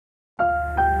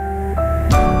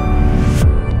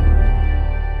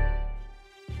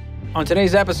On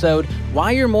today's episode,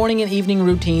 why your morning and evening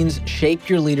routines shape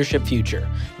your leadership future.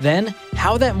 Then,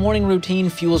 how that morning routine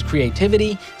fuels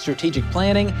creativity, strategic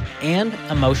planning, and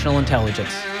emotional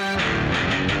intelligence.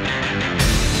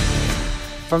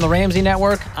 From the Ramsey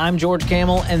Network, I'm George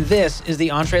Kamel, and this is the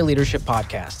EntreLeadership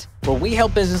podcast, where we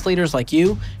help business leaders like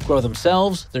you grow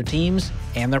themselves, their teams,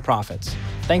 and their profits.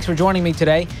 Thanks for joining me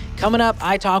today. Coming up,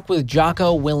 I talk with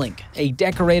Jocko Willink, a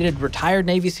decorated retired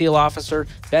Navy SEAL officer,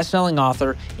 best-selling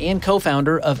author, and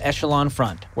co-founder of Echelon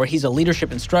Front, where he's a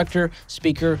leadership instructor,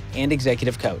 speaker, and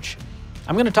executive coach.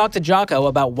 I'm going to talk to Jocko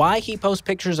about why he posts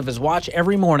pictures of his watch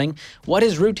every morning, what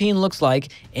his routine looks like,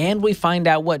 and we find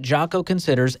out what Jocko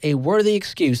considers a worthy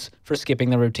excuse for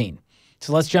skipping the routine.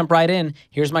 So let's jump right in.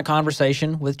 Here's my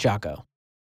conversation with Jocko.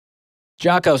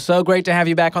 Jocko, so great to have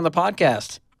you back on the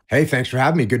podcast. Hey, thanks for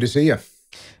having me. Good to see you.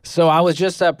 So I was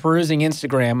just perusing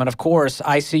Instagram, and of course,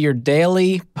 I see your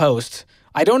daily post.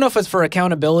 I don't know if it's for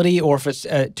accountability or if it's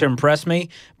to impress me,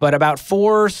 but about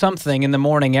 4 something in the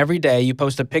morning every day, you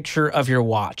post a picture of your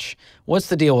watch. What's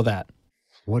the deal with that?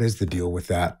 What is the deal with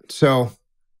that? So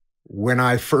when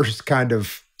I first kind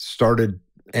of started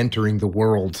entering the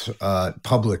world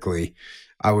publicly,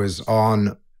 I was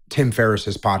on Tim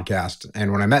Ferriss's podcast.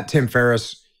 And when I met Tim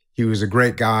Ferriss, he was a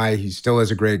great guy. He still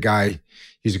is a great guy.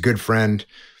 He's a good friend.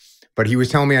 But he was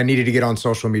telling me I needed to get on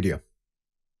social media.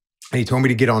 And he told me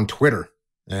to get on Twitter.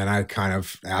 And I kind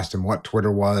of asked him what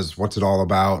Twitter was, what's it all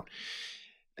about?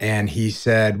 And he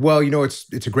said, well,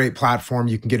 it's a great platform.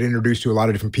 You can get introduced to a lot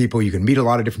of different people. You can meet a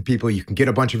lot of different people. You can get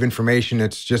a bunch of information.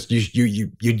 It's just,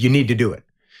 you need to do it.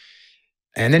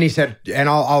 And then he said, and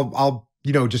I'll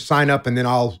just sign up and then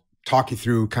I'll talk you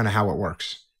through kind of how it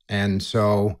works. And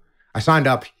so I signed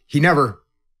up. He never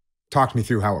talked me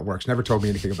through how it works, never told me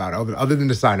anything about it other than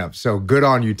to sign up. So good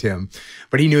on you, Tim.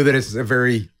 But he knew that it's a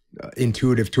very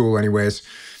intuitive tool anyways.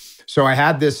 So I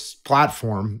had this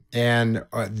platform and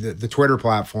the Twitter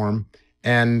platform,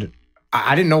 and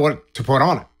I didn't know what to put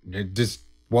on it. Just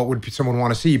what would someone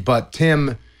want to see? But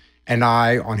Tim and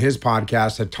I on his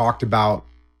podcast had talked about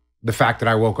the fact that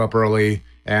I woke up early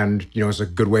and, it's a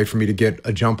good way for me to get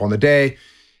a jump on the day,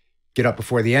 get up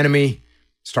before the enemy,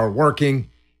 start working.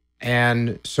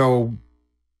 And so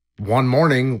one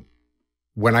morning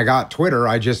when I got Twitter,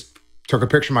 I just took a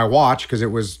picture of my watch because it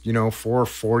was,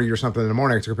 4:40 or something in the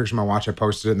morning. I took a picture of my watch, I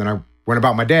posted it, and then I went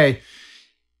about my day.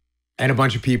 And a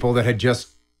bunch of people that had just,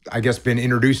 I guess, been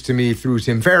introduced to me through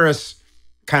Tim Ferriss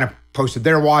kind of posted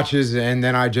their watches, and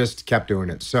then I just kept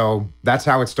doing it. So that's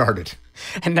how it started.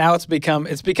 And now it's become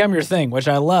your thing, which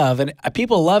I love. And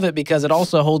people love it because it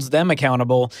also holds them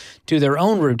accountable to their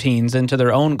own routines and to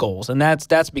their own goals. And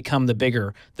that's become the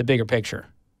bigger picture.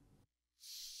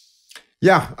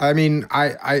 Yeah. I mean,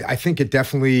 I think it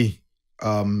definitely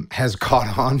has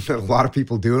caught on. A lot of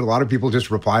people do it. A lot of people just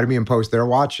reply to me and post their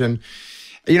watch. And,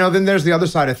 then there's the other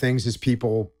side of things is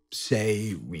people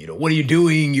say, what are you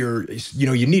doing? You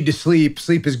need to sleep.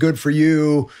 Sleep is good for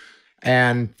you.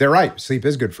 And they're right. Sleep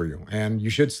is good for you. And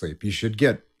you should sleep. You should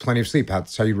get plenty of sleep.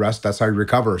 That's how you rest. That's how you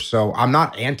recover. So I'm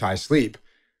not anti-sleep.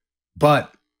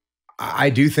 But I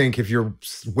do think if you're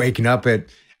waking up at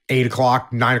 8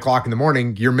 o'clock, 9 o'clock in the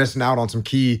morning, you're missing out on some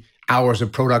key hours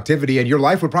of productivity. And your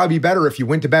life would probably be better if you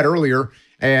went to bed earlier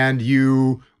and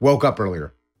you woke up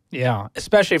earlier. Yeah,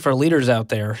 especially for leaders out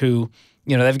there who,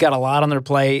 they've got a lot on their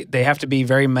plate. They have to be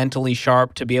very mentally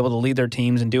sharp to be able to lead their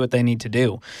teams and do what they need to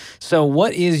do. So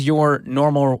what is your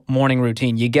normal morning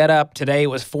routine? You get up. Today it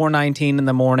was 4:19 in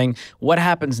the morning. What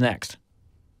happens next?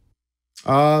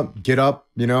 Get up,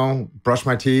 brush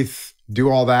my teeth, do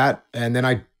all that. And then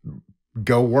I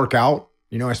go work out.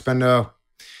 I spend an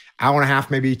hour and a half,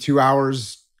 maybe 2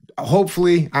 hours,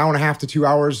 hopefully hour and a half to 2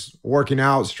 hours working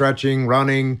out, stretching,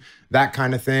 running, that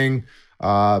kind of thing.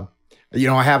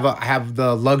 I have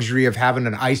the luxury of having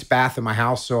an ice bath in my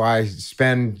house. So I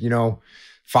spend,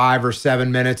 5 or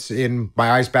 7 minutes in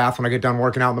my ice bath when I get done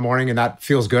working out in the morning. And that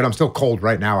feels good. I'm still cold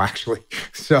right now, actually.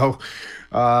 So,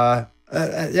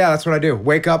 that's what I do.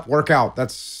 Wake up, work out.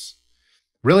 That's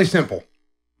really simple.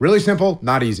 Really simple,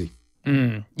 not easy.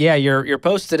 Yeah, your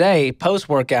post today,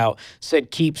 post-workout,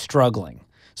 said keep struggling.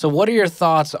 So what are your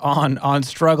thoughts on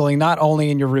struggling, not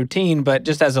only in your routine, but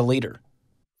just as a leader?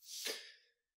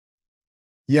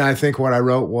 Yeah, I think what I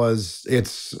wrote was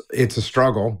it's a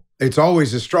struggle. It's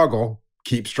always a struggle.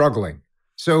 Keep struggling.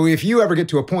 So if you ever get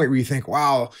to a point where you think,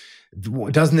 wow,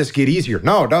 doesn't this get easier?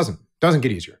 No, it doesn't. It doesn't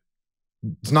get easier.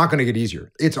 It's not going to get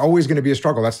easier. It's always going to be a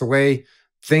struggle. That's the way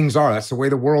things are. That's the way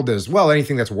the world is. Well,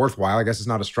 anything that's worthwhile, I guess it's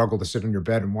not a struggle to sit on your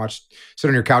bed and sit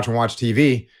on your couch and watch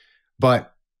TV,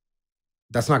 but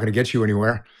that's not going to get you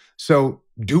anywhere. So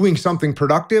doing something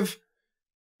productive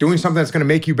doing something that's going to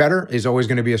make you better is always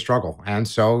going to be a struggle. And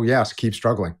so, yes, keep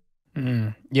struggling.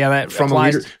 Yeah, that from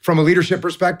a leadership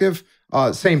perspective,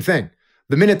 same thing.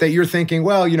 The minute that you're thinking,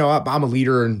 well, I'm a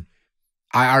leader and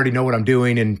I already know what I'm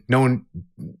doing and no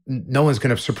one's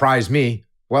going to surprise me.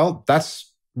 Well,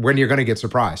 that's when you're going to get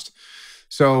surprised.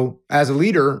 So as a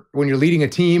leader, when you're leading a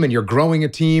team and you're growing a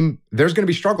team, there's going to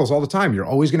be struggles all the time. You're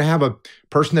always going to have a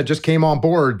person that just came on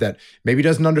board that maybe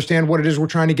doesn't understand what it is we're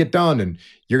trying to get done. And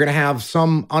you're going to have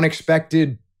some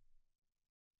unexpected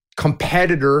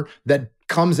competitor that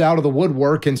comes out of the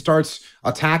woodwork and starts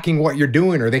attacking what you're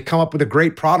doing, or they come up with a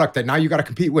great product that now you got to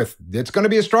compete with. It's going to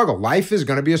be a struggle. Life is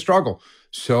going to be a struggle.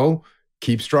 So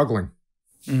keep struggling.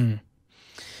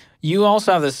 You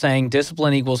also have this saying,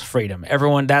 discipline equals freedom.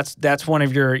 Everyone, that's one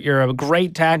of your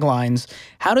great taglines.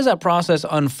 How does that process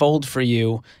unfold for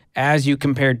you as you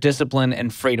compare discipline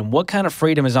and freedom? What kind of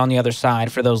freedom is on the other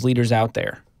side for those leaders out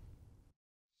there?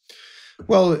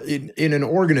 Well, in an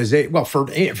organization, well,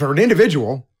 for an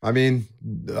individual, I mean,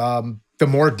 the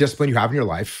more discipline you have in your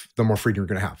life, the more freedom you're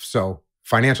going to have. So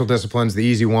financial discipline's the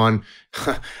easy one.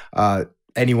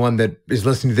 Anyone that is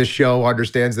listening to this show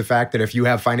understands the fact that if you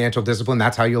have financial discipline,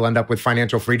 that's how you'll end up with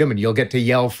financial freedom, and you'll get to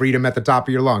yell freedom at the top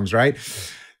of your lungs, right?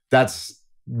 That's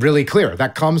really clear.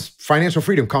 Financial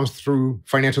freedom comes through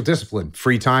financial discipline.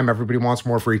 Free time, everybody wants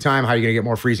more free time. How are you going to get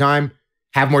more free time?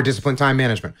 Have more disciplined time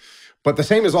management. But the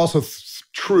same is also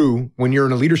true when you're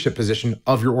in a leadership position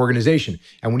of your organization.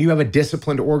 And when you have a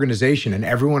disciplined organization and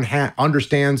everyone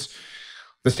understands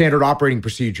the standard operating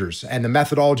procedures and the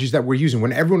methodologies that we're using,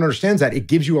 when everyone understands that, it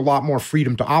gives you a lot more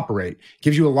freedom to operate. It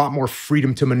gives you a lot more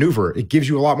freedom to maneuver. It gives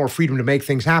you a lot more freedom to make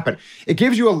things happen. It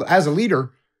gives you, as a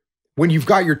leader, when you've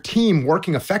got your team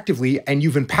working effectively and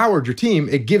you've empowered your team,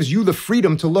 it gives you the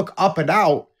freedom to look up and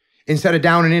out instead of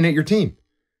down and in at your team.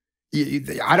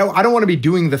 I don't want to be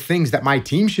doing the things that my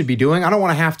team should be doing. I don't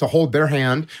want to have to hold their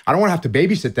hand. I don't want to have to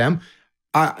babysit them.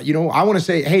 I want to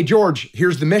say, hey, George,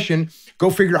 here's the mission. Go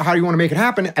figure out how you want to make it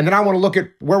happen. And then I want to look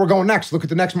at where we're going next. Look at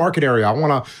the next market area. I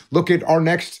want to look at our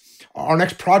next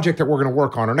project that we're going to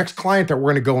work on, our next client that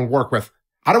we're going to go and work with.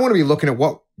 I don't want to be looking at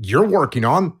what you're working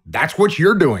on. That's what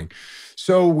you're doing.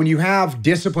 So when you have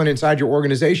discipline inside your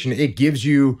organization, it gives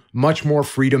you much more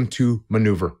freedom to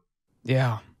maneuver.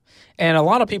 Yeah. And a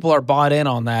lot of people are bought in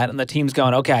on that, and the team's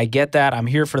going, okay, I get that. I'm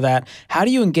here for that. How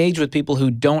do you engage with people who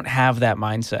don't have that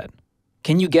mindset?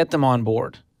 Can you get them on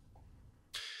board?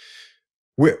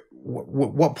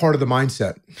 What part of the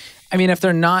mindset? I mean, if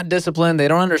they're not disciplined, they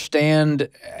don't understand,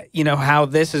 how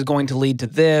this is going to lead to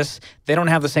this. They don't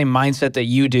have the same mindset that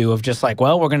you do of just like,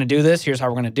 well, we're going to do this. Here's how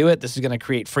we're going to do it. This is going to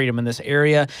create freedom in this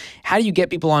area. How do you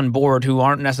get people on board who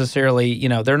aren't necessarily,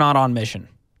 they're not on mission?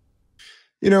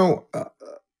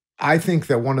 I think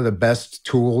that one of the best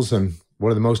tools and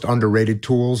one of the most underrated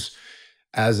tools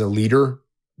as a leader,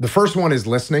 the first one is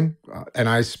listening. And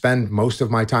I spend most of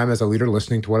my time as a leader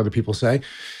listening to what other people say.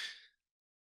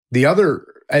 The other,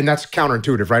 and that's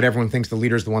counterintuitive, right? Everyone thinks the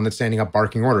leader is the one that's standing up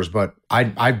barking orders, but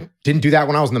I didn't do that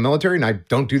when I was in the military, and I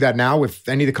don't do that now with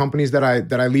any of the companies that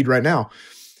I lead right now.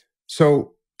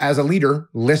 So as a leader,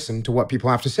 listen to what people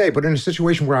have to say. But in a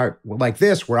situation where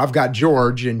I've got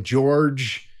George, and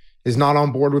George is not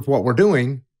on board with what we're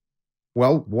doing,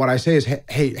 well, what I say is,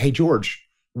 hey, George,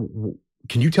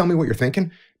 can you tell me what you're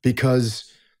thinking?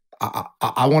 Because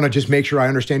I want to just make sure I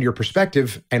understand your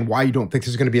perspective and why you don't think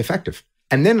this is going to be effective.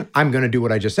 And then I'm going to do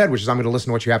what I just said, which is I'm going to listen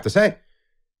to what you have to say.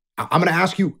 I'm going to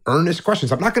ask you earnest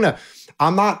questions.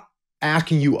 I'm not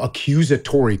asking you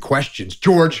accusatory questions.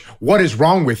 George, what is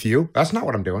wrong with you? That's not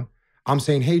what I'm doing. I'm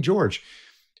saying, hey, George,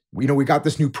 we got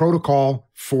this new protocol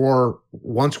for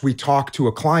once we talk to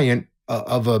a client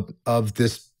of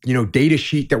this, data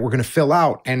sheet that we're going to fill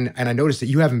out. And I noticed that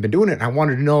you haven't been doing it. And I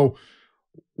wanted to know,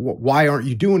 why aren't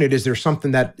you doing it? Is there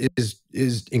something that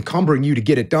is encumbering you to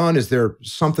get it done? Is there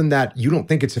something that you don't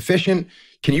think it's sufficient?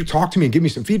 Can you talk to me and give me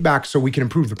some feedback so we can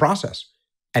improve the process?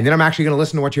 And then I'm actually going to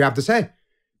listen to what you have to say.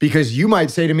 Because you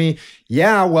might say to me,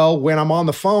 yeah, well, when I'm on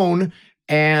the phone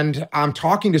and I'm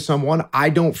talking to someone, I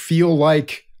don't feel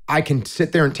like I can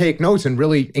sit there and take notes and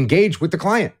really engage with the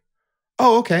client.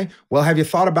 Oh, okay. Well, have you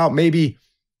thought about maybe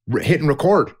hitting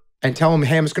record and tell them,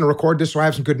 hey, I'm just going to record this so I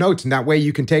have some good notes. And that way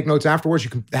you can take notes afterwards.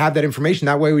 You can have that information.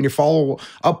 That way when you follow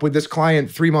up with this client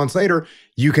 3 months later,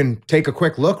 you can take a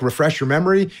quick look, refresh your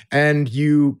memory, and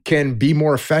you can be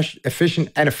more efficient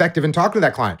and effective in talking to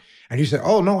that client. And you say,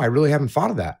 oh, no, I really haven't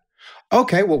thought of that.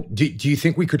 Okay, well, do you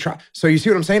think we could try? So you see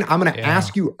what I'm saying? I'm going to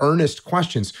ask you earnest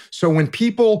questions. So when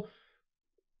people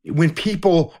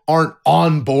aren't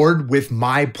on board with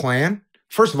my plan,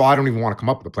 first of all, I don't even want to come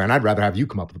up with a plan. I'd rather have you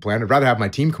come up with a plan. I'd rather have my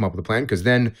team come up with a plan, because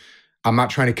then I'm not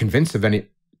trying to convince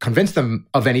convince them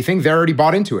of anything. They're already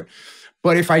bought into it.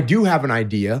 But if I do have an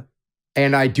idea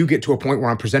and I do get to a point where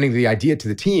I'm presenting the idea to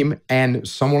the team and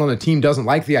someone on the team doesn't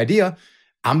like the idea,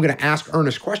 I'm going to ask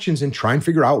earnest questions and try and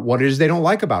figure out what it is they don't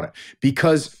like about it.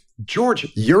 Because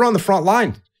George, you're on the front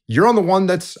line. You're on the one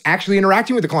that's actually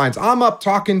interacting with the clients. I'm up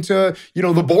talking to,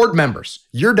 the board members.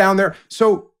 You're down there.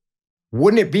 So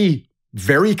wouldn't it be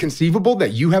very conceivable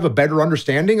that you have a better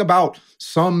understanding about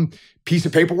some piece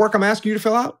of paperwork I'm asking you to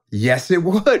fill out? Yes, it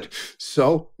would.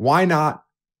 So why not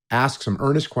ask some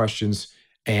earnest questions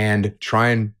and try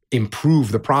and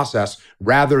improve the process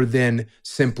rather than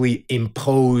simply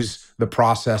impose the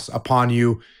process upon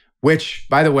you, which,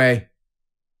 by the way,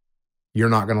 you're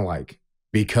not going to like,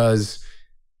 because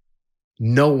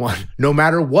no one, no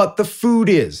matter what the food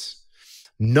is,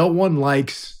 no one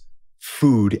likes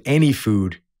food, any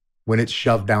food, when it's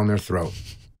shoved down their throat.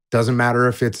 Doesn't matter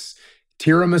if it's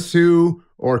tiramisu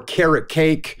or carrot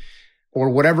cake or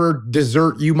whatever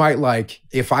dessert you might like.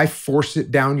 If I force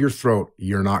it down your throat,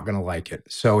 you're not going to like it.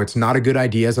 So it's not a good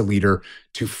idea as a leader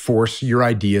to force your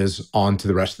ideas onto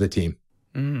the rest of the team.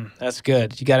 That's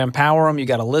good. You got to empower them. You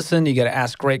got to listen. You got to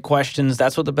ask great questions.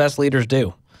 That's what the best leaders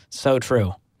do. So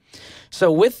true.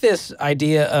 So with this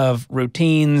idea of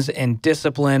routines and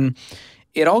discipline,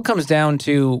 it all comes down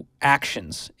to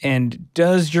actions. And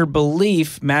does your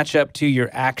belief match up to your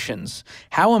actions?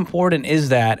 How important is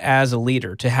that as a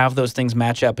leader to have those things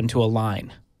match up into a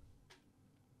line?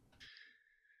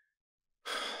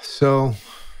 So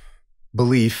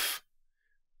belief,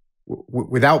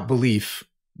 without belief,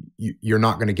 you're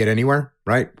not going to get anywhere,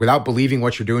 right? Without believing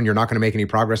what you're doing, you're not going to make any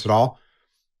progress at all.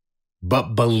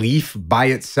 But belief by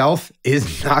itself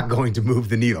is not going to move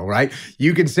the needle, right?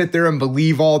 You can sit there and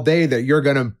believe all day that you're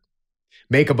going to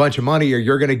make a bunch of money, or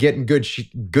you're going to get in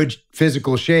good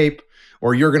physical shape,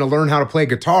 or you're going to learn how to play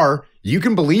guitar. You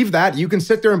can believe that. You can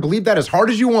sit there and believe that as hard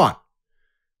as you want.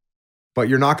 But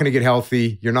you're not going to get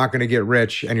healthy, you're not going to get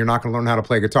rich, and you're not going to learn how to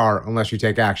play guitar unless you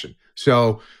take action.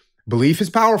 So belief is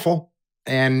powerful,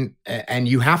 and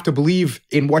you have to believe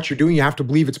in what you're doing. You have to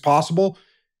believe it's possible.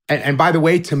 And by the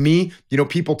way, to me,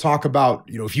 people talk about,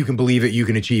 if you can believe it, you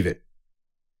can achieve it.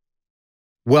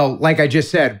 Well, like I just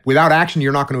said, without action,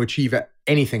 you're not going to achieve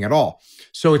anything at all.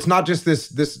 So it's not just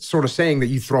this sort of saying that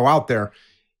you throw out there.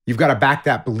 You've got to back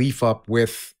that belief up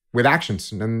with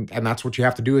actions. And that's what you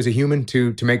have to do as a human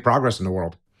to make progress in the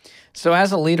world. So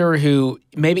as a leader who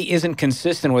maybe isn't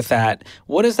consistent with that,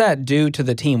 what does that do to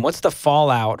the team? What's the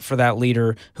fallout for that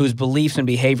leader whose beliefs and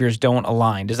behaviors don't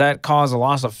align? Does that cause a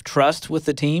loss of trust with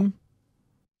the team?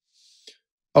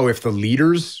 Oh, if the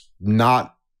leader's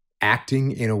not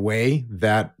acting in a way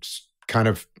that kind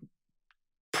of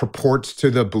purports to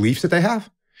the beliefs that they have,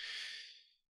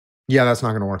 yeah, that's not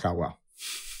going to work out well.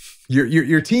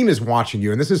 Your team is watching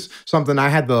you. And this is something I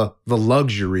had the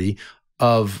luxury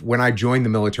of when I joined the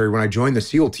military. When I joined the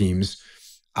SEAL teams,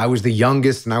 I was the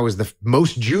youngest and I was the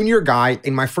most junior guy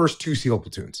in my first 2 SEAL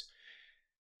platoons.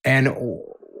 And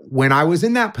when I was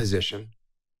in that position,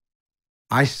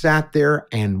 I sat there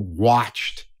and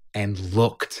watched and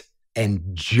looked and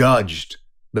judged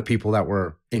the people that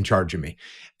were in charge of me.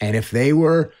 And if they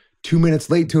were 2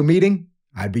 minutes late to a meeting,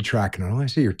 I'd be tracking, oh, I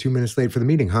see you're 2 minutes late for the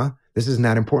meeting, huh? This isn't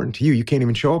that important to you. You can't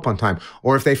even show up on time.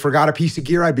 Or if they forgot a piece of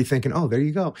gear, I'd be thinking, oh, there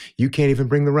you go. You can't even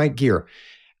bring the right gear.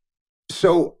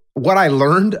 So what I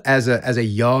learned as a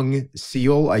young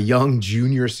SEAL, a young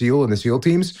junior SEAL in the SEAL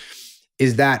teams,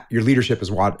 is that your leadership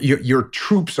is your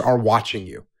troops are watching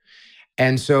you.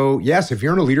 And so, yes, if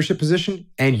you're in a leadership position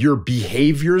and your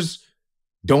behaviors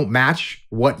don't match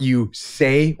what you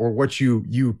say or what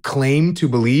you claim to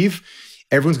believe,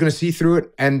 everyone's going to see through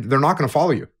it and they're not going to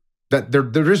follow you. That they're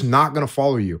just not going to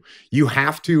follow you. You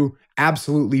have to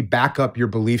absolutely back up your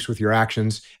beliefs with your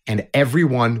actions. And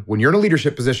everyone, when you're in a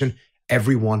leadership position,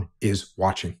 everyone is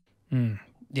watching.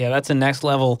 Yeah, that's a next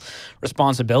level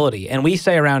responsibility. And we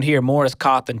say around here, more is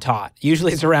caught than taught.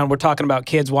 Usually it's around, we're talking about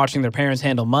kids watching their parents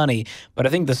handle money, but I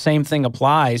think the same thing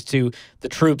applies to the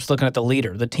troops looking at the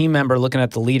leader, the team member looking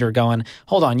at the leader going,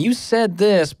 hold on, you said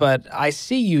this, but I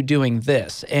see you doing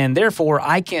this, and therefore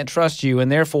I can't trust you, and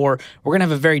therefore we're going to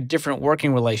have a very different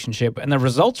working relationship, and the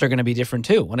results are going to be different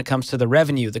too when it comes to the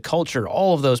revenue, the culture,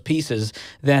 all of those pieces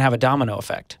then have a domino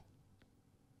effect.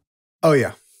 Oh,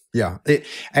 yeah. Yeah.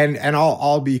 And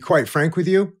I'll be quite frank with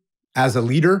you. As a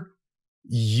leader,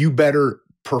 you better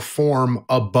perform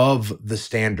above the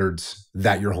standards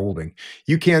that you're holding.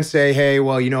 You can't say, hey,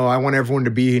 well, I want everyone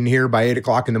to be in here by 8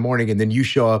 o'clock in the morning, and then you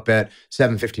show up at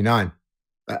 7:59.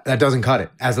 That doesn't cut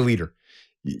it as a leader.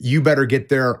 You better get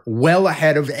there well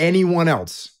ahead of anyone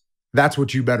else that's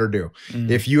what you better do.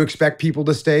 If you expect people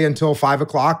to stay until 5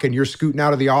 o'clock and you're scooting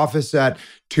out of the office at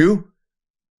 2,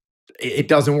 it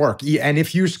doesn't work. And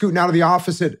if you're scooting out of the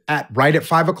office right at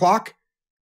 5 o'clock,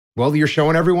 well, you're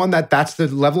showing everyone that that's the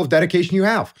level of dedication you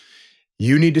have.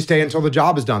 You need to stay until the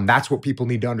job is done. That's what people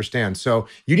need to understand. So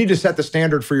you need to set the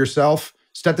standard for yourself,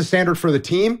 set the standard for the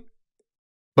team,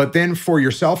 but then for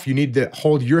yourself, you need to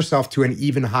hold yourself to an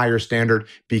even higher standard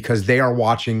because they are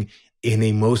watching in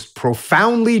a most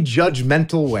profoundly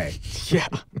judgmental way. Yeah.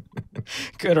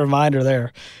 Good reminder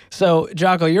there. So,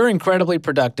 Jocko, you're incredibly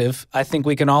productive. I think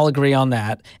we can all agree on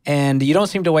that. And you don't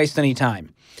seem to waste any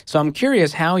time. So I'm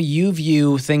curious how you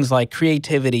view things like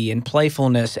creativity and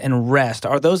playfulness and rest.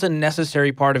 Are those a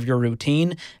necessary part of your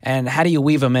routine? And how do you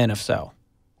weave them in, if so?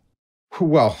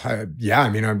 Well, I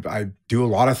do a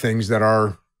lot of things that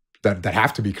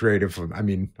have to be creative. I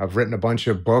mean, I've written a bunch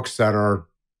of books that are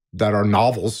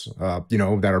novels,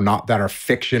 that are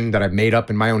fiction that I've made up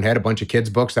in my own head. A bunch of kids'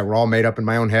 books that were all made up in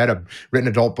my own head. I've written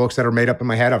adult books that are made up in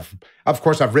my head. Of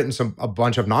course, I've written a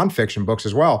bunch of nonfiction books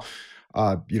as well.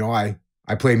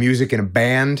 I play music in a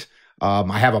band.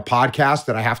 I have a podcast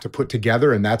that I have to put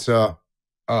together, and that's a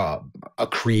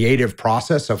creative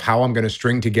process of how I'm going to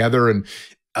string together and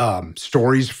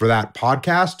stories for that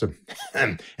podcast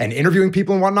and interviewing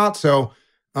people and whatnot. So,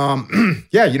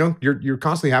 you're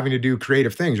constantly having to do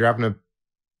creative things. You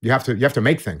have to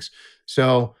make things.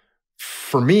 So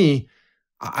for me,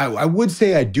 I would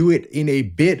say I do it in a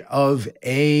bit of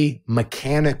a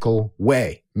mechanical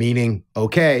way, meaning,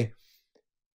 okay,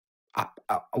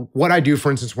 what I do, for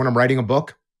instance, when I'm writing a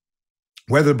book,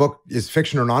 whether the book is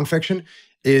fiction or nonfiction,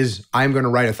 is I'm going to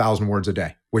write 1,000 words a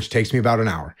day, which takes me about an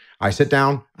hour. I sit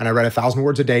down and I write 1,000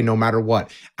 words a day, no matter what.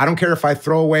 I don't care if I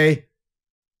throw away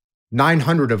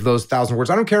 900 of those 1,000 words.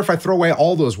 I don't care if I throw away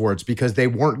all those words because they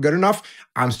weren't good enough.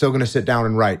 I'm still going to sit down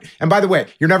and write. And by the way,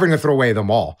 you're never going to throw away them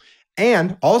all.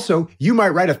 And also, you might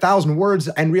write 1,000 words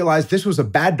and realize this was a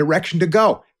bad direction to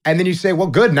go. And then you say, well,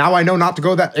 good, now I know not to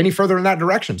go any further in that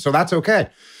direction. So that's okay.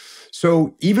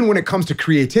 So even when it comes to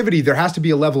creativity, there has to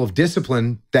be a level of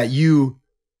discipline that you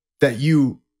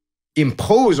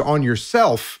impose on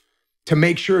yourself to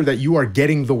make sure that you are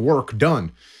getting the work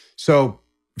done. So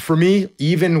for me,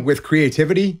 even with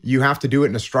creativity, you have to do it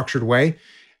in a structured way.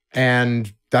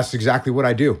 And that's exactly what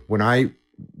I do. When I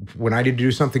need to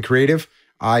do something creative,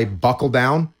 I buckle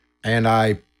down and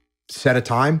I set a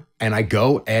time and I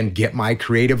go and get my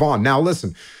creative on. Now,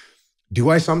 listen, do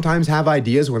I sometimes have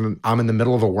ideas when I'm in the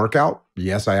middle of a workout?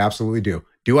 Yes, I absolutely do.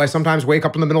 Do I sometimes wake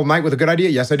up in the middle of the night with a good idea?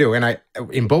 Yes, I do. And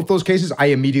in both those cases, I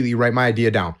immediately write my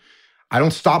idea down. I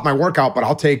don't stop my workout, but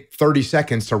I'll take 30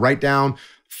 seconds to write down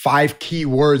 5 key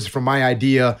words from my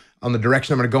idea on the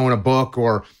direction I'm going to go in a book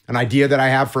or an idea that I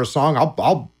have for a song.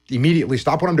 I'll immediately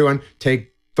stop what I'm doing,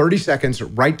 take 30 seconds,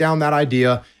 write down that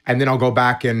idea, and then I'll go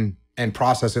back and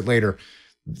process it later.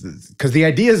 Because the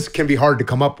ideas can be hard to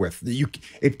come up with.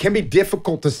 It can be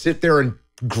difficult to sit there and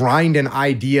grind an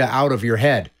idea out of your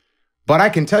head. But I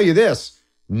can tell you this,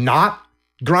 not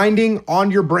grinding on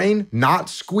your brain, not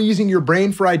squeezing your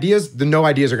brain for ideas, no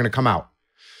ideas are going to come out.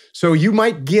 So you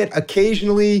might get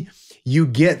occasionally, you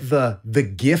get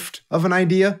the gift of an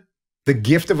idea. The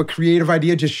gift of a creative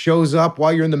idea just shows up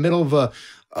while you're in the middle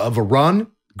of a run.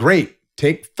 Great.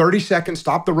 Take 30 seconds,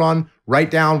 stop the run,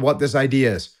 write down what this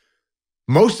idea is.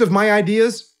 Most of my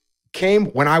ideas came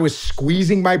when I was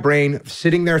squeezing my brain,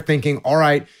 sitting there thinking, all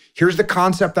right, here's the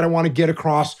concept that I want to get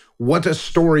across. What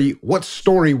story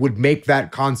would make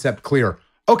that concept clear?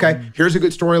 Okay, here's a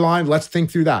good storyline. Let's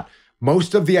think through that.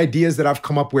 Most of the ideas that I've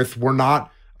come up with were not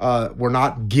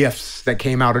gifts that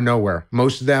came out of nowhere.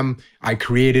 Most of them I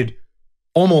created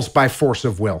almost by force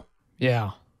of will.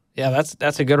 Yeah,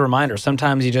 that's a good reminder.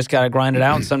 Sometimes you just got to grind it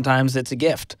out, and sometimes it's a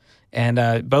gift,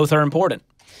 and both are important.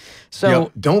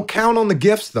 So don't count on the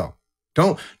gifts though.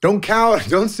 Don't count.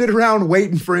 Don't sit around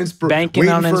waiting for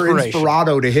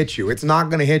Inspirato to hit you. It's not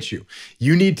going to hit you.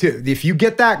 You need to. If you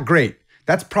get that, great.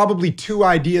 That's probably 2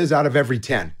 ideas out of every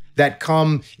 10 that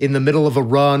come in the middle of a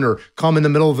run or come in the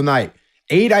middle of the night.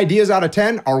 8 ideas out of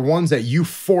 10 are ones that you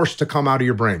force to come out of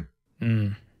your brain.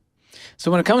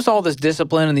 So when it comes to all this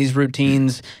discipline and these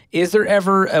routines, is there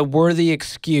ever a worthy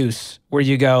excuse where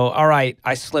you go, all right,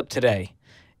 I slipped today?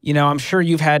 You know, I'm sure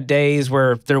you've had days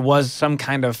where there was some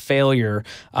kind of failure.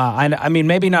 I mean,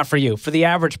 maybe not for you. For the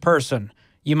average person,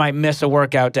 you might miss a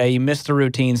workout day, you miss the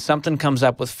routine, something comes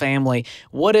up with family.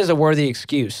 What is a worthy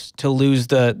excuse to lose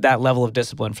that level of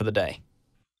discipline for the day?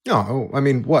 No, I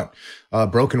mean, what?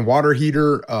 Broken water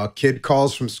heater, kid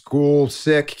calls from school,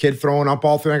 sick, kid throwing up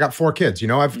all through. I got 4 kids.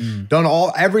 I've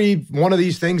done every one of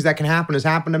these things that can happen has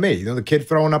happened to me. The kid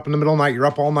throwing up in the middle of the night, you're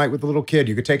up all night with the little kid.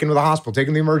 You could take him to the hospital, take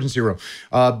him to the emergency room.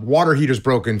 Water heater's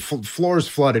broken, floors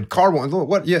flooded, car,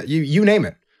 what? Yeah, you name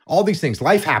it. All these things.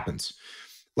 Life happens.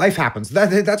 Life happens.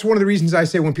 That's one of the reasons I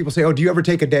say when people say, oh, do you ever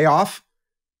take a day off?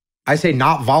 I say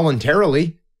not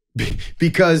voluntarily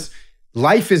because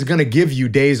life is going to give you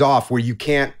days off where you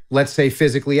can't, let's say,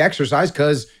 physically exercise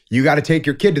because you got to take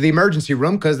your kid to the emergency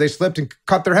room because they slipped and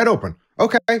cut their head open.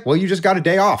 Okay, well, you just got a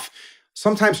day off.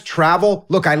 Sometimes travel.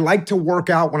 Look, I like to work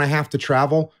out when I have to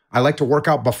travel. I like to work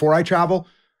out before I travel.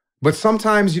 But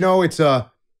sometimes,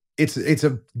 that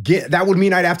would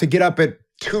mean I'd have to get up at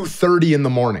 2:30 in the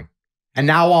morning. And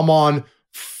now I'm on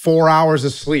 4 hours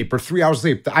of sleep or 3 hours of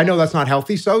sleep. I know that's not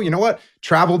healthy. So you know what?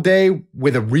 Travel day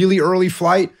with a really early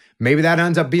flight, maybe that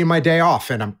ends up being my day off.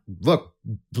 And look,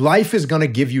 life is going to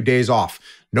give you days off.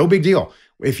 No big deal.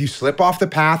 If you slip off the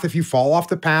path, if you fall off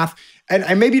the path,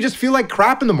 and maybe you just feel like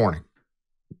crap in the morning,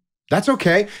 that's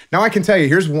okay. Now I can tell you,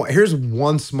 here's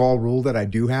one small rule that I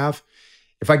do have.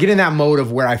 If I get in that mode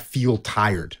of where I feel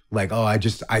tired, like, oh, I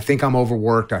think I'm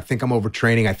overworked, I think I'm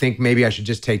overtraining, I think maybe I should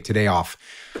just take today off,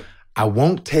 I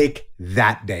won't take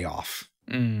that day off.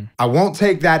 I won't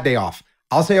take that day off.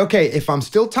 I'll say, okay, if I'm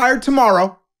still tired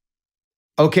tomorrow,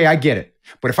 okay, I get it.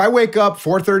 But if I wake up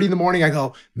 4:30 in the morning, I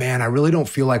go, man, I really don't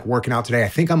feel like working out today. I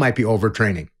think I might be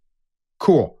overtraining.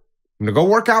 Cool. I'm gonna go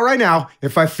work out right now.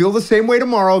 If I feel the same way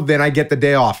tomorrow, then I get the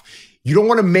day off. You don't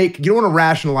want to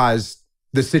rationalize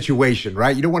the situation,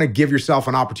 right? You don't want to give yourself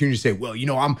an opportunity to say, well,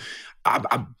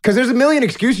 because there's a million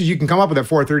excuses you can come up with at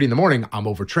 4:30 in the morning. I'm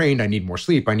overtrained. I need more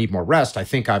sleep. I need more rest. I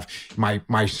think my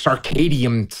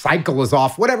circadian cycle is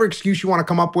off. Whatever excuse you want to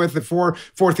come up with at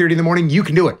 4:30 in the morning, you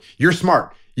can do it. You're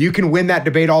smart. You can win that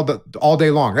debate all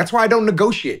day long. That's why I don't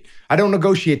negotiate. I don't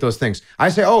negotiate those things. I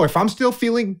say, oh, if I'm still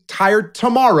feeling tired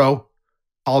tomorrow,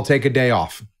 I'll take a day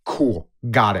off. Cool.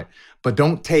 Got it. But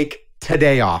don't take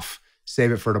today off.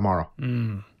 Save it for tomorrow.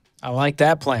 I like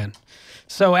that plan.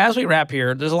 So as we wrap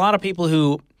here, there's a lot of people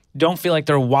who don't feel like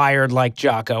they're wired like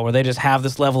Jocko, or they just have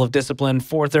this level of discipline.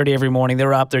 4:30 every morning,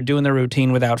 they're up, they're doing their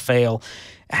routine without fail.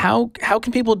 How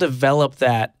can people develop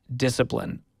that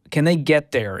discipline? Can they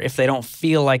get there if they don't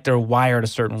feel like they're wired a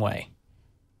certain way?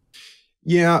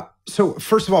 Yeah. So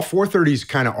first of all, 4:30 is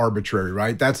kind of arbitrary,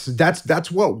 right? That's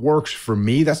what works for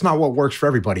me. That's not what works for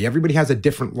everybody. Everybody has a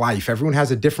different life. Everyone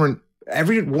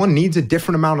needs a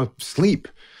different amount of sleep.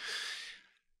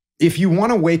 If you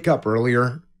want to wake up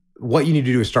earlier, what you need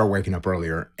to do is start waking up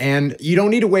earlier. And you don't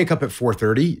need to wake up at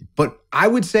 4:30, but I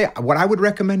would say what I would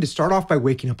recommend is start off by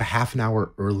waking up a half an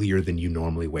hour earlier than you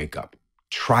normally wake up.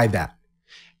 Try that.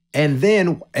 And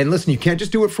listen, you can't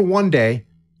just do it for one day.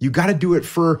 You got to do it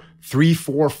for 3,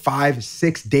 4, 5,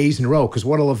 6 days in a row, because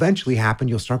what'll eventually happen,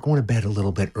 you'll start going to bed a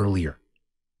little bit earlier.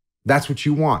 That's what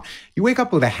you want. You wake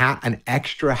up with an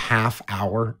extra half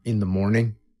hour in the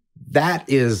morning. That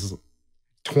is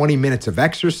 20 minutes of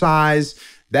exercise.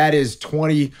 That is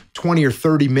 20 or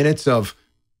 30 minutes of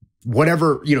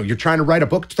whatever, you're trying to write a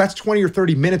book. That's 20 or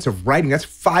 30 minutes of writing. That's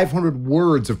 500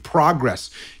 words of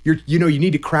progress. You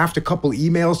need to craft a couple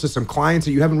emails to some clients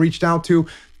that you haven't reached out to.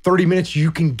 30 minutes,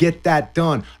 you can get that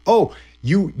done. Oh,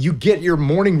 you get your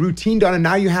morning routine done, and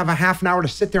now you have a half an hour to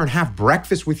sit there and have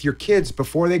breakfast with your kids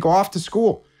before they go off to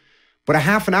school. But a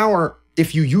half an hour,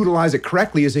 if you utilize it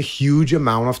correctly, is a huge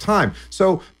amount of time.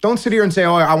 So don't sit here and say,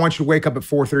 oh, I want you to wake up at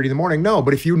 4:30 in the morning. No,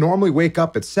 but if you normally wake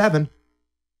up at 7,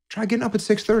 try getting up at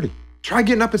 6:30. Try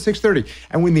getting up at 6:30.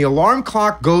 And when the alarm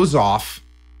clock goes off,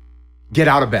 get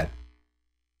out of bed.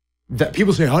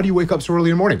 People say, how do you wake up so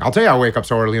early in the morning? I'll tell you how I wake up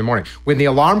so early in the morning. When the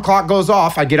alarm clock goes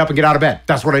off, I get up and get out of bed.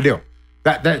 That's what I do.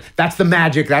 That's the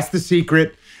magic. That's the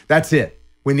secret. That's it.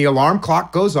 When the alarm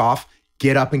clock goes off,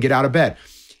 get up and get out of bed.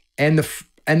 And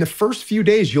the first few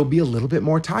days, you'll be a little bit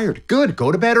more tired. Good.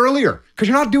 Go to bed earlier, because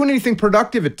you're not doing anything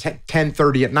productive at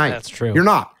 10:30 at night. That's true. You're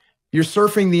not. You're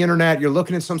surfing the internet. You're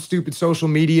looking at some stupid social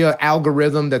media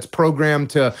algorithm that's programmed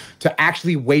to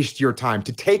actually waste your time,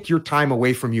 to take your time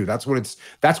away from you. That's what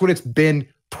it's been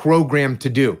programmed to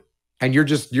do. And you're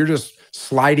just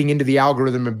sliding into the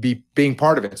algorithm and being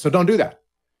part of it. So don't do that.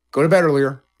 Go to bed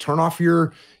earlier. Turn off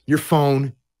your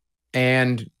phone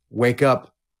and wake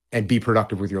up and be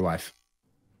productive with your life.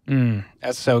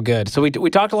 That's so good. So we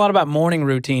talked a lot about morning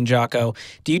routine, Jocko.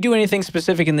 Do you do anything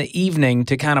specific in the evening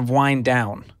to kind of wind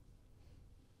down?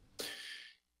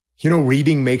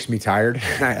 Reading makes me tired,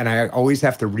 and I always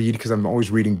have to read because I'm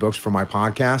always reading books for my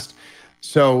podcast.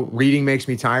 So reading makes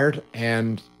me tired,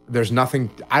 and I don't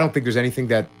think there's anything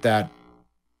that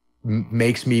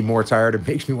makes me more tired. It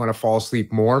makes me want to fall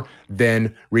asleep more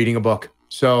than reading a book.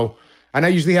 So, and I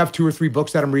usually have 2 or 3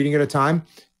 books that I'm reading at a time.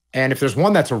 And if there's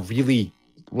one that's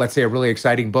let's say a really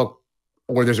exciting book,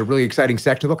 or there's a really exciting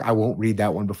section of the book, I won't read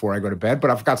that one before I go to bed.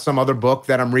 But I've got some other book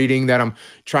that I'm reading that I'm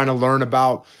trying to learn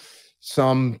about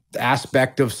some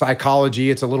aspect of psychology.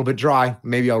 It's a little bit dry.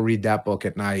 Maybe I'll read that book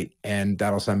at night and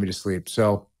that'll send me to sleep.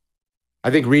 So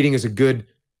I think reading is a good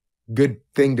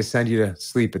thing to send you to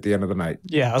sleep at the end of the night.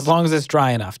 Yeah, as long as it's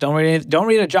dry enough. Don't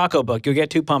read a Jocko book. You'll get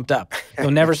too pumped up.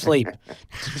 You'll never sleep.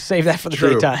 Save that for the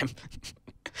daytime.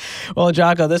 Well,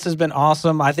 Jocko, this has been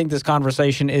awesome. I think this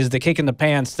conversation is the kick in the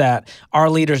pants that our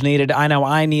leaders needed. I know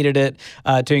I needed it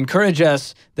to encourage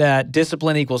us that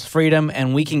discipline equals freedom,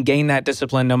 and we can gain that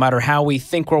discipline no matter how we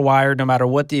think we're wired, no matter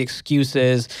what the excuse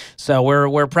is. So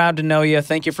we're proud to know you.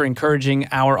 Thank you for encouraging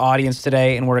our audience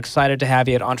today, and we're excited to have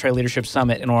you at EntreLeadership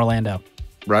Summit in Orlando.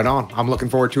 Right on. I'm looking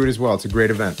forward to it as well. It's a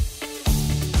great event.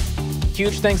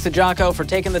 Huge thanks to Jocko for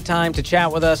taking the time to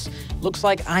chat with us. Looks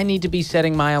like I need to be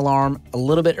setting my alarm a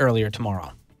little bit earlier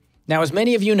tomorrow. Now, as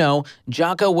many of you know,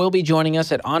 Jocko will be joining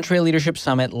us at EntreLeadership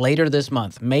Summit later this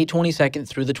month, May 22nd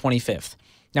through the 25th.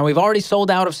 Now, we've already sold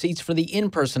out of seats for the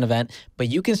in-person event, but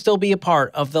you can still be a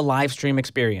part of the live stream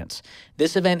experience.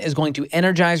 This event is going to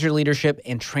energize your leadership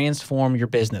and transform your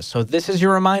business. So this is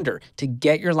your reminder to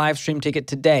get your live stream ticket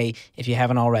today if you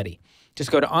haven't already. Just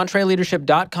go to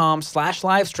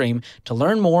entreleadership.com/livestream to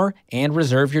learn more and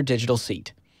reserve your digital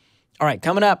seat. All right,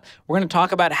 coming up, we're going to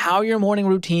talk about how your morning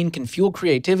routine can fuel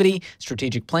creativity,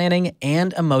 strategic planning,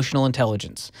 and emotional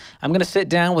intelligence. I'm going to sit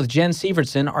down with Jen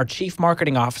Sievertsen, our Chief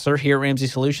Marketing Officer here at Ramsey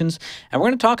Solutions, and we're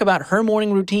going to talk about her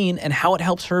morning routine and how it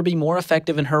helps her be more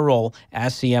effective in her role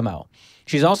as CMO.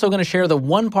 She's also going to share the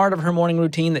one part of her morning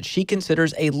routine that she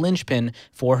considers a linchpin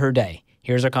for her day.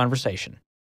 Here's our conversation.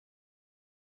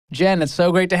 Jen, it's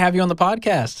so great to have you on the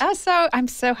podcast. I'm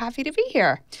so happy to be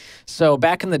here. So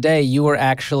back in the day, you were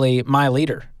actually my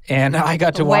leader, and I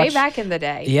got to watch. Way back in the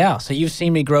day. Yeah, so you've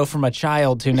seen me grow from a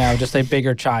child to now just a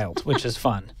bigger child, which is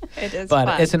fun. It is fun.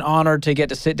 But it's an honor to get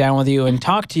to sit down with you and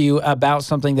talk to you about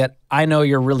something that I know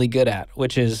you're really good at,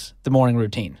 which is the morning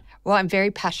routine. Well, I'm very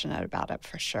passionate about it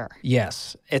for sure.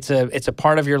 Yes, it's a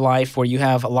part of your life where you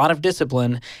have a lot of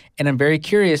discipline, and I'm very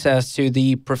curious as to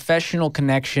the professional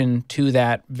connection to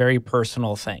that very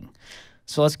personal thing.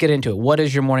 So let's get into it. What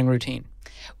is your morning routine?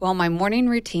 Well, my morning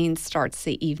routine starts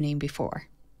the evening before.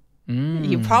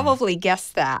 You probably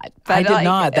guessed that. But I did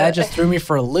not. That just threw me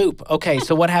for a loop. Okay,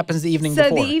 so what happens the evening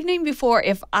before? So the evening before,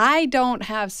 if I don't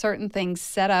have certain things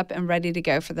set up and ready to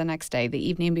go for the next day, the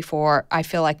evening before, I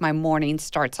feel like my morning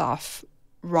starts off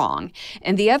wrong.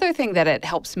 And the other thing that it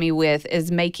helps me with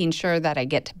is making sure that I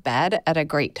get to bed at a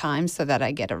great time so that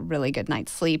I get a really good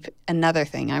night's sleep. Another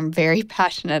thing I'm very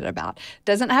passionate about.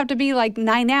 Doesn't have to be like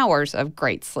 9 hours of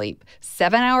great sleep.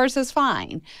 7 hours is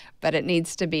fine, but it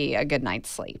needs to be a good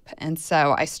night's sleep. And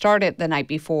so I start it the night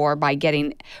before by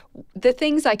getting the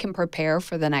things I can prepare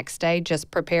for the next day,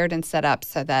 just prepared and set up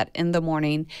so that in the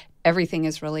morning, everything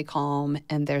is really calm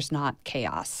and there's not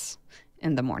chaos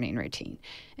in the morning routine.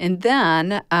 And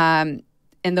then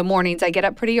in the mornings, I get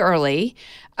up pretty early.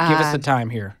 Give us the time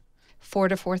here. 4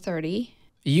 to 4:30.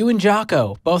 You and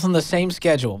Jocko, both on the same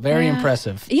schedule. Very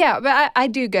impressive. Yeah, but I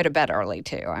do go to bed early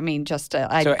too. I mean, just... So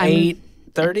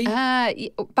 8:30?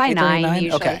 By 9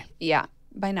 usually. Okay. Yeah,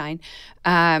 by 9.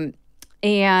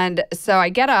 And so I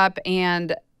get up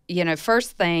and...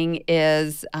 first thing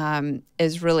is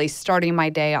really starting my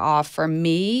day off for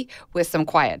me with some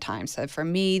quiet time. So for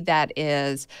me, that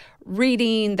is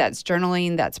reading, that's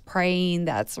journaling, that's praying,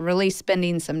 that's really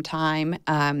spending some time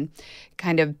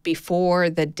kind of before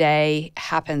the day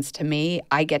happens to me.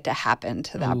 I get to happen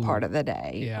to that part of the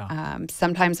day. Yeah.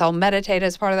 Sometimes I'll meditate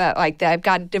as part of that. Like I've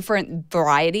got different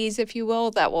varieties, if you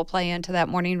will, that will play into that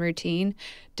morning routine,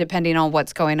 depending on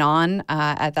what's going on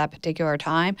at that particular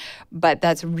time. But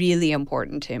that's really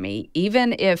important to me.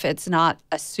 Even if it's not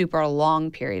a super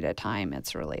long period of time,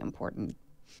 it's really important.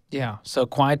 Yeah. So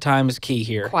quiet time is key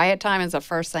here. Quiet time is the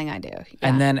first thing I do. Yeah.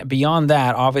 And then beyond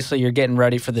that, obviously you're getting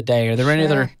ready for the day. Are there any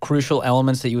other crucial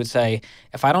elements that you would say,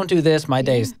 if I don't do this, my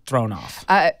day's thrown off?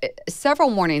 Several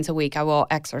mornings a week, I will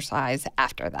exercise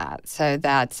after that. So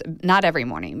that's not every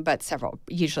morning, but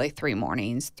usually 3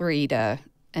 mornings, 3 to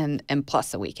and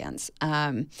plus the weekends.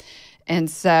 And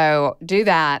so do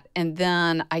that, and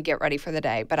then I get ready for the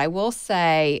day. But I will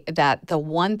say that the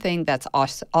one thing that's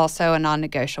also a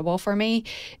non-negotiable for me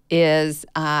is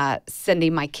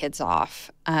sending my kids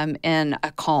off in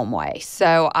a calm way.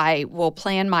 So I will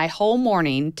plan my whole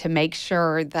morning to make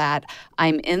sure that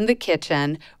I'm in the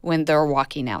kitchen when they're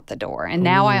walking out the door. And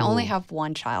now I only have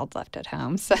one child left at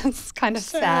home, so it's kind of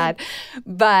sad.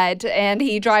 And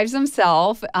he drives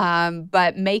himself,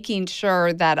 but making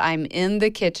sure that I'm in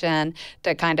the kitchen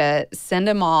to kind of send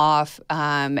him off.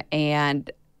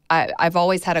 And I've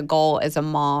always had a goal as a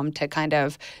mom to kind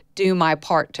of do my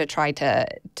part to try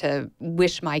to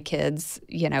wish my kids,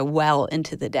 well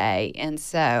into the day. And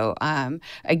so,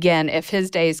 again, if his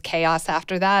day is chaos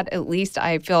after that, at least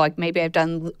I feel like maybe I've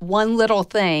done one little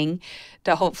thing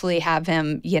to hopefully have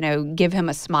him, give him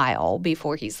a smile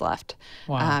before he's left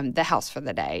the house for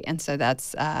the day. And so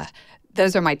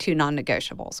those are my two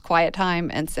non-negotiables: quiet time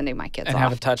and sending my kids off. And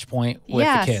have a touch point with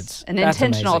the kids. An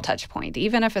intentional touch point,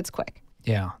 even if it's quick.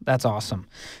 Yeah, that's awesome.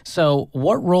 So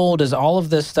what role does all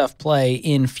of this stuff play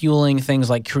in fueling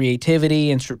things like creativity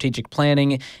and strategic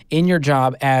planning in your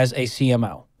job as a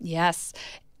CMO? Yes.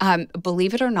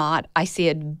 Believe it or not, I see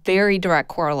a very direct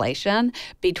correlation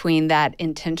between that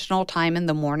intentional time in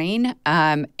the morning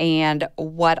and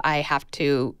what I have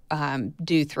to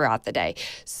do throughout the day.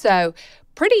 So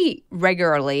pretty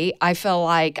regularly, I feel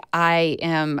like I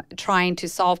am trying to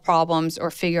solve problems or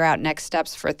figure out next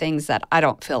steps for things that I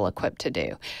don't feel equipped to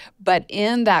do. But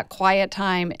in that quiet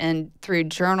time and through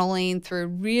journaling, through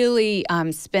really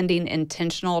spending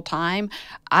intentional time,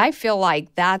 I feel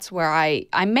like that's where I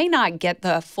may not get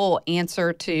the full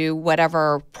answer to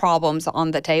whatever problems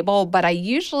on the table, but I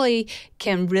usually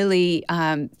can really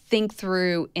think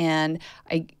through and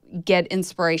I get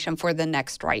inspiration for the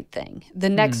next right thing,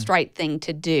 right thing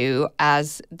to do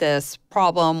as this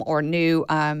problem or new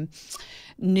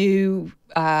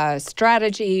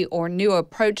strategy or new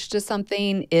approach to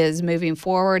something is moving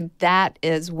forward. That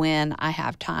is when I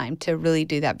have time to really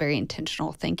do that very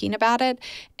intentional thinking about it.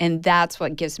 And that's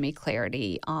what gives me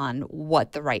clarity on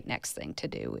what the right next thing to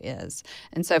do is.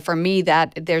 And so for me,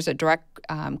 that there's a direct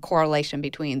correlation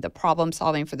between the problem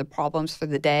solving for the problems for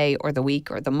the day or the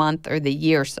week or the month or the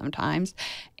year sometimes,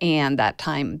 and that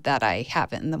time that I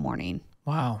have in the morning.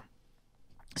 Wow.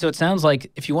 So it sounds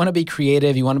like if you want to be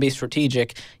creative, you want to be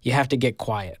strategic, you have to get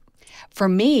quiet. For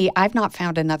me, I've not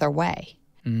found another way.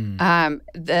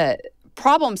 The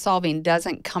problem solving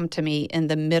doesn't come to me in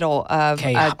the middle of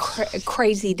a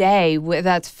crazy day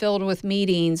that's filled with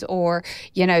meetings or,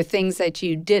 things that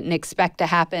you didn't expect to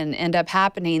happen end up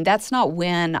happening. That's not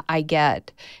when I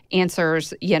get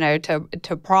answers,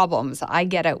 to problems. I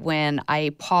get it when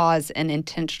I pause and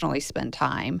intentionally spend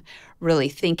time really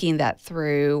thinking that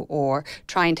through or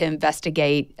trying to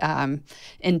investigate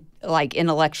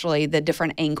intellectually the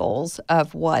different angles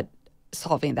of what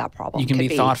solving that problem. You can be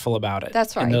thoughtful about it.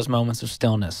 That's right. In those moments of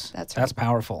stillness. That's right. That's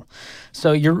powerful.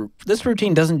 So this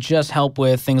routine doesn't just help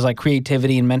with things like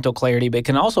creativity and mental clarity, but it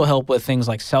can also help with things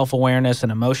like self-awareness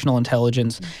and emotional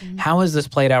intelligence. Mm-hmm. How has this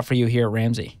played out for you here at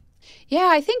Ramsey? Yeah,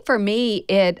 I think for me,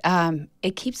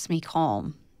 it keeps me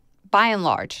calm. By and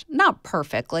large, not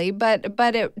perfectly, but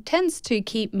it tends to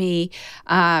keep me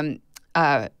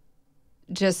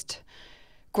just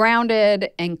grounded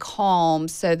and calm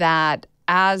so that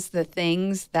as the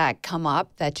things that come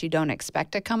up that you don't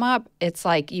expect to come up, it's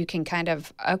like you can kind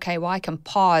of, okay, well, I can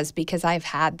pause because I've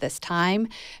had this time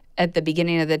at the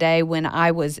beginning of the day when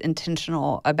I was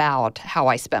intentional about how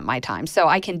I spent my time. So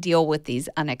I can deal with these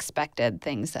unexpected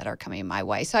things that are coming my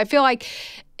way. So I feel like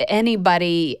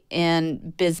anybody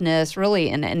in business, really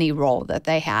in any role that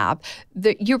they have,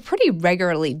 you're pretty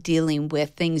regularly dealing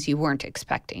with things you weren't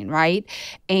expecting, right?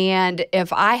 And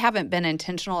if I haven't been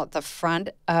intentional at the front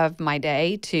of my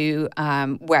day to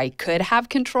where I could have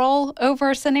control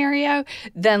over a scenario,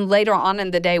 then later on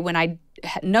in the day when I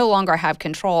no longer have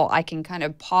control, I can kind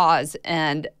of pause,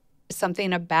 and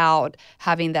something about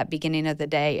having that beginning of the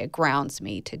day, it grounds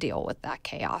me to deal with that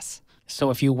chaos.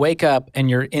 So if you wake up and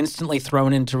you're instantly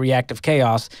thrown into reactive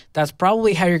chaos, that's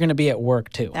probably how you're going to be at work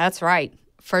too. That's right.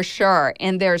 For sure.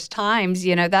 And there's times,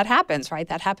 that happens, right?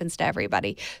 That happens to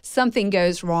everybody. Something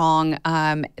goes wrong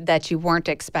that you weren't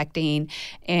expecting,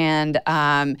 and,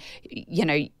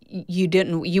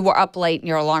 you were up late and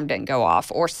your alarm didn't go off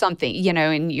or something,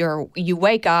 and you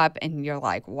wake up and you're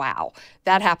like, wow,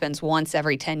 that happens once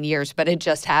every 10 years, but it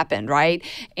just happened, right?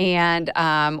 And,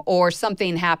 or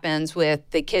something happens with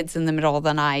the kids in the middle of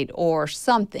the night or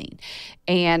something,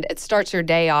 and it starts your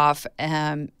day off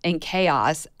in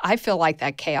chaos. I feel like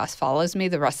that chaos follows me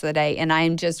the rest of the day, and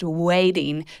I'm just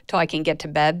waiting till I can get to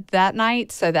bed that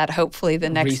night so that hopefully the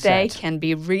next day can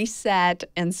be reset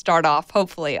and start off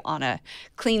hopefully on a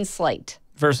clean slate.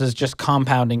 versus just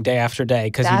compounding day after day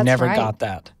because you never got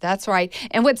that. That's right.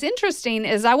 And what's interesting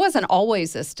is I wasn't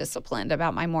always this disciplined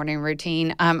about my morning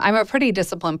routine. I'm a pretty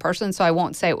disciplined person, so I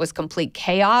won't say it was complete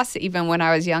chaos even when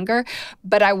I was younger,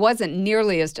 but I wasn't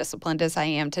nearly as disciplined as I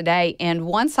am today. And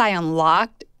once I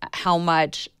unlocked how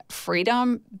much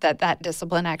freedom that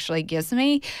discipline actually gives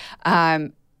me,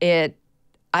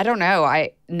 I don't know.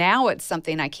 Now it's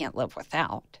something I can't live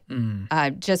without,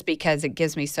 just because it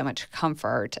gives me so much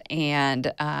comfort.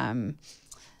 And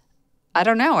I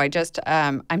don't know.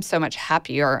 I'm so much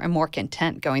happier and more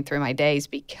content going through my days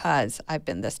because I've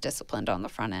been this disciplined on the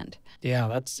front end. Yeah,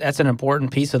 that's an important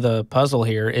piece of the puzzle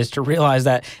here, is to realize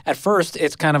that at first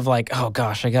it's kind of like, oh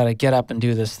gosh, I got to get up and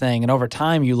do this thing. And over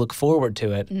time you look forward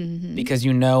to it because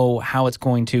you know how it's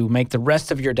going to make the rest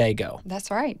of your day go.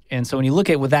 That's right. And so when you look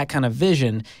at it with that kind of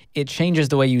vision, it changes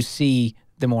the way you see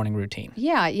the morning routine.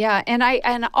 Yeah.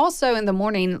 And also in the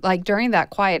morning, like during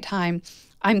that quiet time,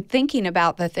 I'm thinking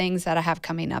about the things that I have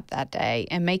coming up that day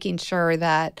and making sure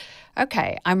that,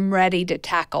 okay, I'm ready to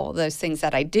tackle those things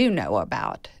that I do know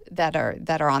about that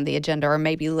are on the agenda, or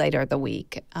maybe later the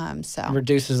week. So it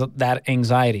reduces that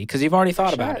anxiety because you've already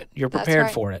thought about it. You're prepared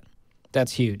for it.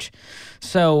 That's huge.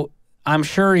 So I'm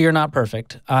sure you're not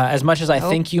perfect, as much as I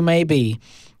think you may be.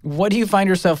 What do you find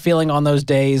yourself feeling on those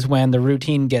days when the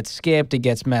routine gets skipped, it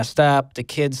gets messed up, the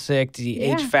kid's sick, the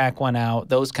HVAC went out,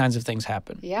 those kinds of things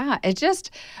happen? Yeah, it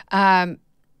just,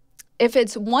 if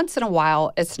it's once in a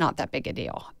while, it's not that big a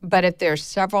deal. But if there's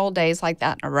several days like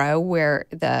that in a row where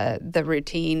the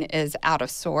routine is out of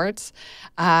sorts,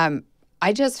 I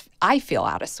feel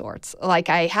out of sorts. Like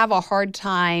I have a hard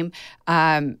time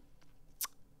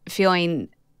feeling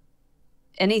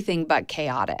anything but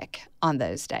chaotic on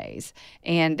those days.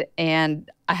 And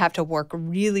I have to work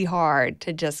really hard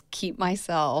to just keep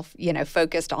myself,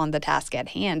 focused on the task at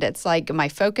hand. It's like my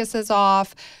focus is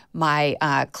off,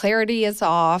 my clarity is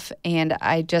off, and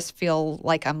I just feel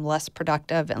like I'm less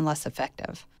productive and less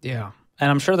effective. Yeah.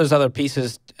 And I'm sure there's other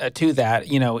pieces to that,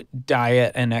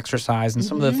 diet and exercise and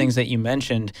some of the things that you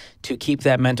mentioned to keep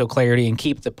that mental clarity and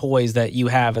keep the poise that you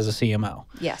have as a CMO.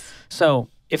 Yes. So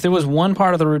if there was one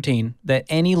part of the routine that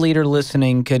any leader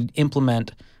listening could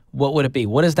implement, what would it be?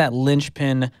 What is that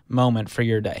linchpin moment for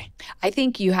your day? I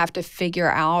think you have to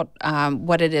figure out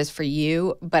what it is for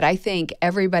you, but I think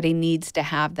everybody needs to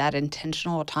have that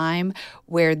intentional time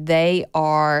where they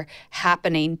are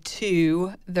happening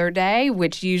to their day,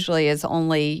 which usually is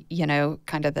only,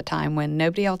 kind of the time when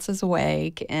nobody else is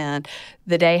awake and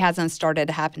the day hasn't started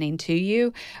happening to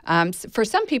you. For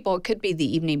some people, it could be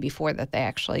the evening before that they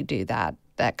actually do that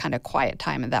kind of quiet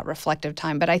time and that reflective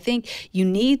time. But I think you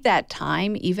need that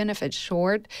time, even if it's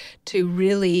short, to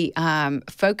really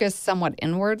focus somewhat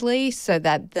inwardly so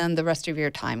that then the rest of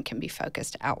your time can be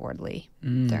focused outwardly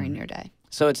during your day.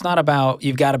 So it's not about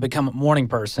you've got to become a morning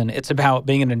person. It's about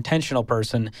being an intentional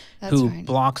person who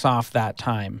blocks off that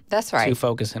time to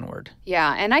focus inward.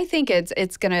 Yeah, and I think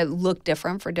it's going to look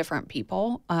different for different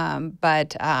people,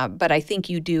 but I think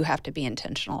you do have to be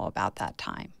intentional about that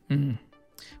time.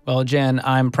 Well, Jen,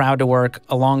 I'm proud to work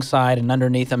alongside and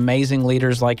underneath amazing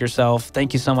leaders like yourself.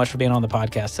 Thank you so much for being on the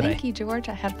podcast today. Thank you, George.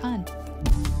 I had fun.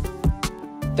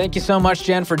 Thank you so much,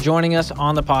 Jen, for joining us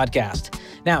on the podcast.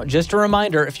 Now, just a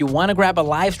reminder, if you want to grab a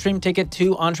live stream ticket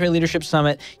to EntreLeadership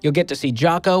Summit, you'll get to see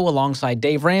Jocko alongside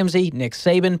Dave Ramsey, Nick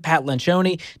Saban, Pat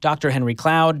Lencioni, Dr. Henry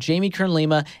Cloud, Jamie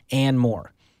Kern-Lima, and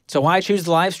more. So why choose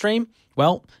the live stream?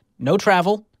 Well, no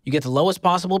travel. You get the lowest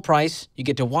possible price, you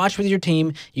get to watch with your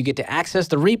team, you get to access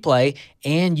the replay,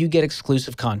 and you get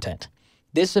exclusive content.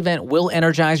 This event will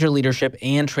energize your leadership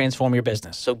and transform your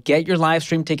business. So get your live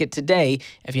stream ticket today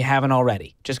if you haven't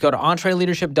already. Just go to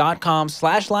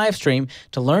EntreLeadership.com/livestream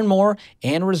to learn more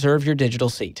and reserve your digital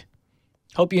seat.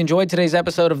 Hope you enjoyed today's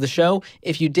episode of the show.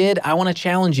 If you did, I want to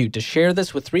challenge you to share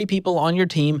this with 3 people on your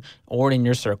team or in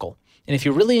your circle. And if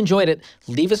you really enjoyed it,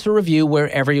 leave us a review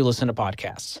wherever you listen to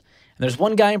podcasts. There's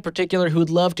one guy in particular who'd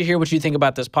love to hear what you think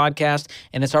about this podcast,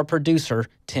 and it's our producer,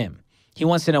 Tim. He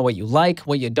wants to know what you like,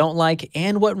 what you don't like,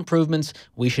 and what improvements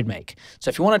we should make. So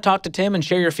if you want to talk to Tim and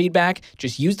share your feedback,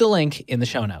 just use the link in the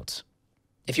show notes.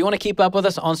 If you want to keep up with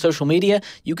us on social media,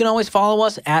 you can always follow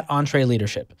us at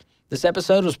EntreLeadership. This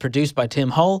episode was produced by Tim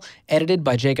Hull, edited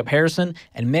by Jacob Harrison,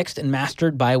 and mixed and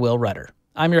mastered by Will Rudder.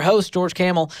 I'm your host, George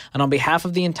Kamel, and on behalf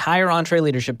of the entire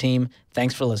EntreLeadership team,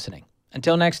 thanks for listening.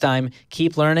 Until next time,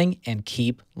 keep learning and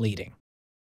keep leading.